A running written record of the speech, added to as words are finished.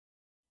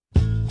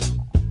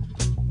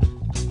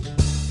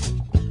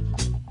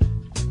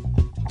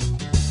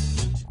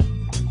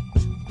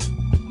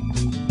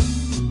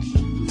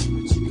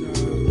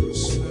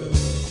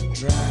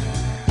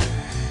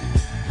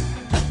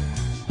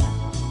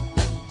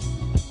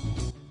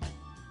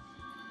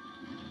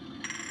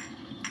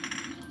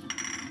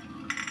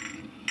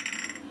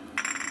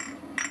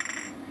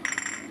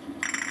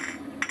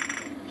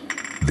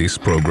This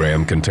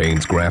program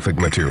contains graphic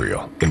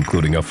material,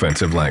 including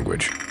offensive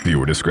language.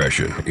 Viewer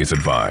discretion is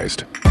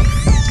advised.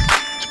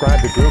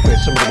 Describe the group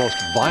as some of the most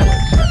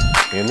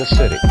violent in the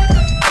city.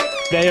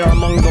 They are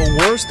among the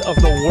worst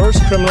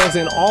criminals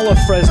in all of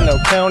Fresno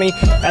County.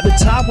 At the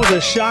top was a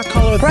shot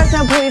caller.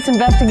 Fresno police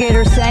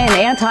investigators say an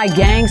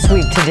anti-gang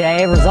sweep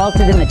today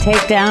resulted in the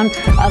takedown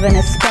of an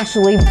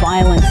especially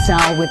violent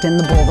cell within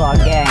the Bulldog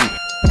gang.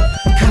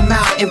 Come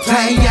out and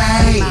play,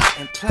 yeah.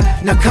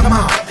 Now come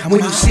on,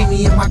 when you see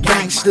me and my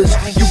gangsters,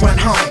 you run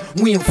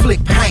home, we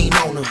inflict pain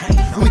on them.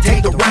 We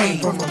take the reign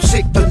from them,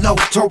 sick to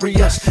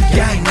notorious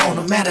gang on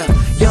them. At a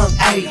young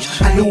age,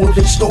 I knew of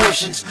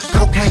extortions,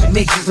 cocaine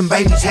mixes and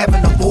babies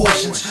having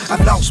abortions.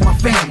 I've lost my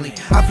family,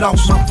 I've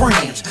lost my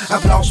friends,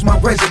 I've lost my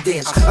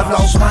residence, I've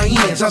lost my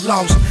ends, I've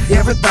lost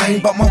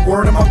everything but my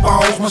word and my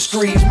balls, my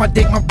streams, my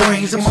dick, my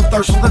brains, and my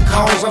thirst for the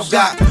cause. I've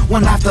got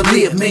one life to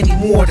live, many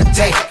more to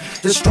take.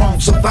 The strong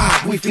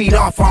survive, we feed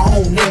off our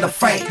own in the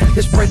fate.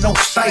 It's Fresno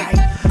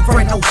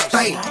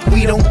State,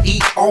 we don't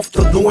eat off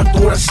the north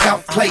or the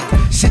south plate.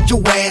 Sit your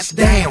ass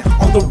down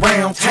on the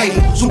round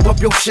table, soup up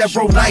your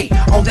Chevrolet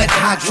on that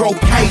hydro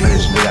cable,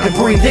 and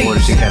breathe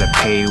easy. You gotta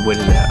pay, what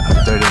is that, a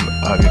third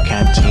of your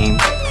canteen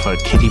for a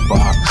kitty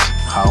box?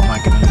 How am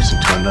I gonna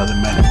listen to another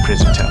man in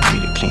prison telling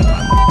me to clean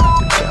my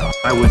motherfucking cell?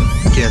 I would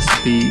guess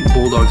the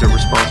Bulldogs are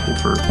responsible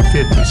for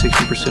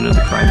 50-60% of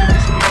the crime in the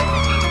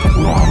city.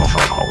 We don't have no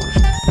shot callers.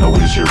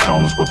 Nobody's here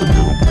telling us what to do.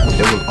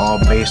 It was all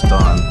based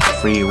on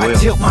free will. I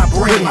tilt my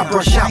brain, I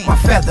brush out my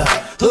feather.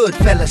 Hood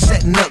fella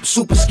setting up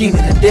super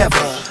scheming endeavor.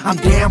 I'm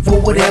down for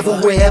whatever,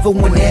 wherever,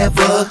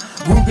 whenever.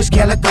 Rugas,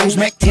 Calicos,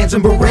 Mac 10s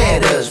and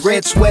Berettas.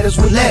 Red sweaters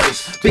with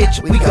letters.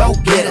 Bitch, we go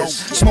get us.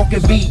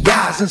 Smoking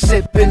B.I.s and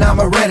sipping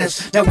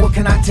amarettas. Now what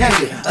can I tell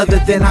you other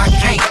than I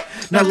can't?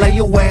 Now lay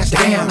your ass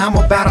down, I'm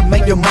about to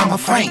make your mama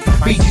faint.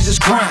 Beaches is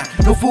crying,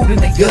 no food in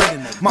their gut.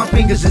 My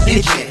fingers is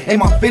itchy, and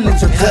my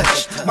feelings are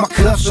touched. My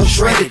cuffs are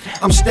shredded,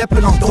 I'm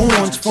stepping on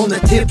thorns. From the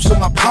tips of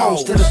my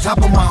paws to the top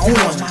of my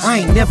horns. I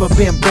ain't never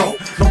been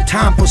broke, no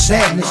time for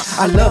sadness.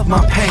 I love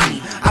my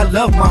pain, I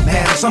love my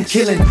past. I'm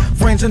killing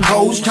friends and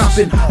hoes,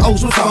 chopping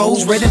O's with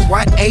O's. Red and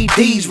white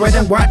ADs, red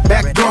and white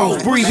back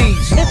throws. Breathe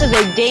easy. This is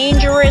a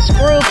dangerous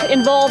group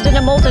involved in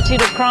a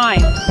multitude of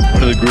crimes.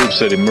 One of the groups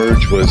that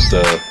emerged was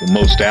the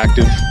most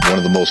active, one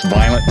of the most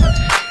violent,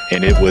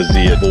 and it was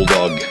the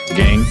Bulldog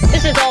gang.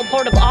 This is all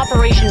part of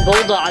Operation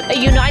Bulldog, a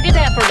united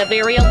effort of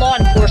area law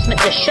enforcement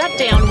to shut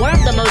down one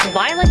of the most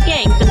violent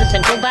gangs in the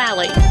Central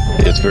Valley.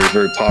 It's very,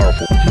 very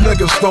powerful.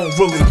 Niggas don't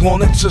really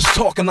want it, just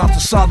talking out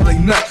the side of their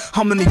neck.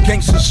 How many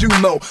gangsters you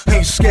know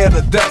ain't scared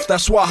of death?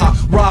 That's why I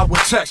ride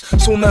with text.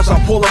 Soon as I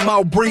pull them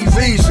out, breathe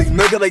easy.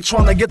 Nigga, they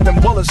tryna get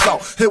them bullets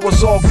out. It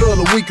was all good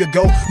a week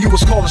ago. You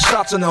was calling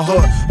shots in the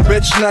hood.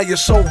 Bitch, now you're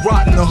so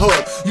rotten the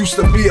hood. Used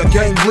to be a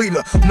gang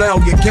leader, now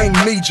your gang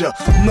need ya.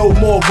 No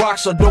more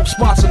rocks or dope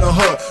spots in the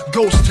hood.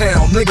 Ghost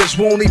town, niggas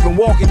won't even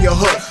walk in your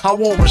hood. I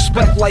want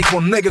respect like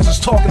when niggas is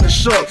talking to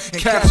Shug.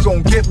 Cats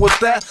gon' get with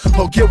that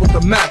or get with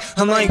the Mac.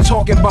 And I ain't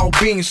talking about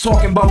beans,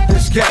 talking about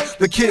this gap.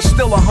 The kid's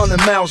still 100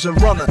 miles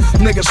and running.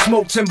 Niggas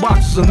smoke 10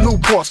 boxes of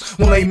Newports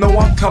when they know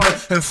I'm coming.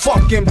 And fuck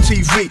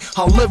MTV,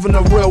 I live in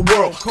the real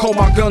world. Call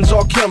my guns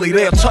R. Kelly,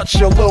 they'll touch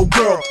your little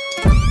girl.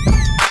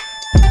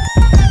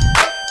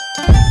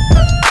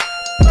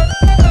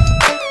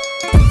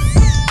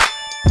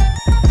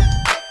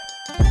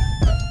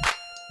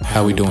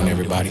 How we doing,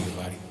 everybody?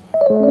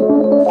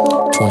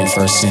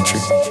 21st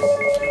century.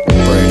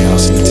 Bread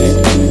house in the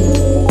table.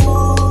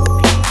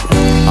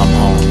 I'm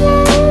home.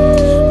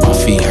 My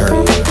feet hurt.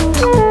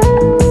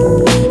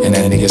 And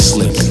that nigga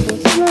slipping.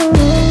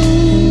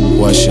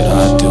 What should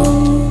I do?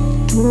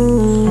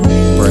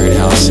 Bread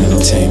house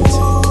entertainment.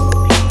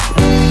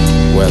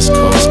 West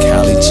Coast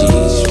Cali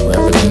G's,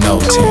 rapping the No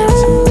Town.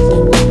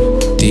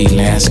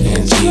 D-Lansky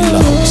and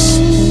G-Los.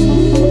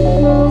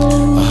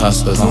 A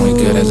hustler's only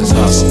good as his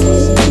hustle.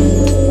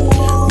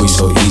 We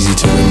so easy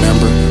to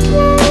remember,